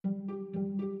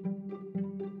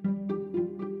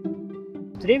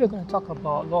Today we're going to talk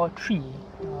about Law 3,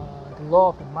 the law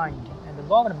of the mind. And the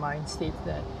law of the mind states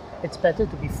that it's better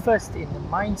to be first in the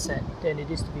mindset than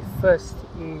it is to be first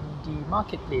in the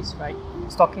marketplace, right?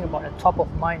 It's talking about a top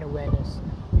of mind awareness.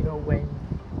 You know, when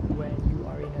you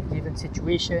are in a given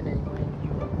situation and when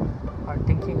you are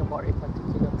thinking about a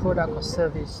particular product or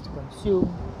service to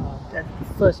consume, that's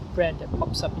the first brand that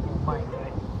pops up in your mind,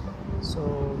 right? So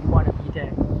you want to be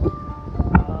there.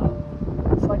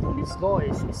 So I think this law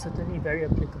is certainly very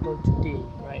applicable today,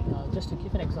 right? Just to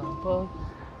give an example,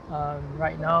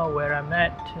 right now where I'm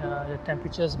at, the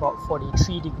temperature is about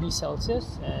 43 degrees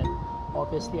Celsius, and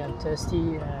obviously I'm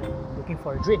thirsty and looking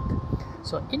for a drink.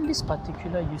 So in this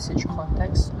particular usage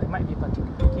context, I might be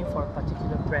looking for a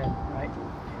particular brand, right?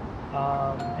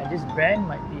 And this brand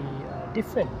might be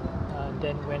different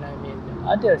than when I'm in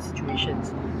other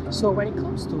situations. So when it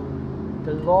comes to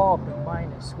the law of the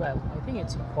mind as well, I think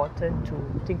it's important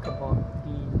to think about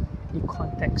the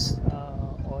context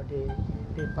or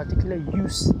the particular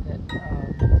use that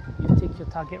you think your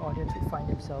target audience will find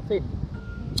themselves in.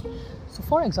 So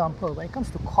for example, when it comes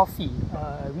to coffee,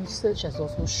 research has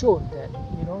also shown that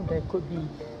there could be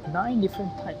 9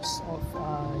 different types of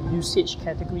usage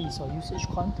categories or usage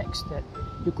contexts that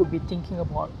you could be thinking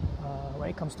about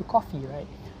when it comes to coffee, right?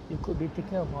 You could be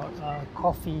thinking about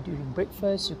coffee during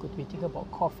breakfast, you could be thinking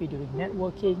about coffee during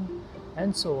networking,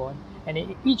 and so on. And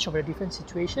in each of the different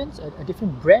situations, a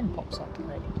different brand pops up,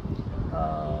 right?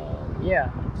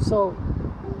 So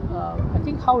I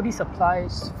think how this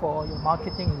applies for your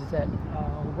marketing is that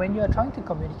when you are trying to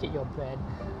communicate your brand,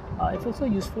 it's also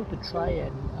useful to try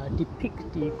and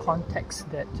depict the context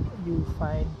that you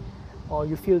find or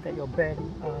you feel that your brand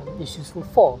is useful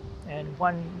for. And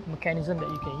one mechanism that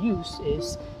you can use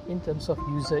is in terms of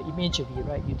user imagery,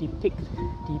 right? You depict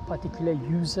the particular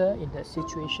user in that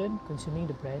situation consuming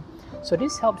the brand. So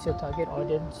this helps your target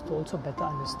audience to also better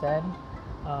understand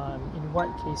in what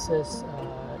cases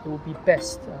it would be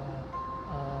best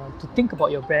to think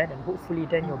about your brand, and hopefully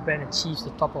then your brand achieves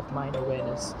the top of mind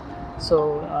awareness.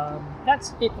 So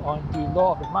that's it on the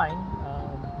law of the mind.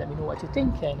 Let me know what you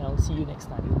think, and I'll see you next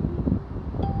time.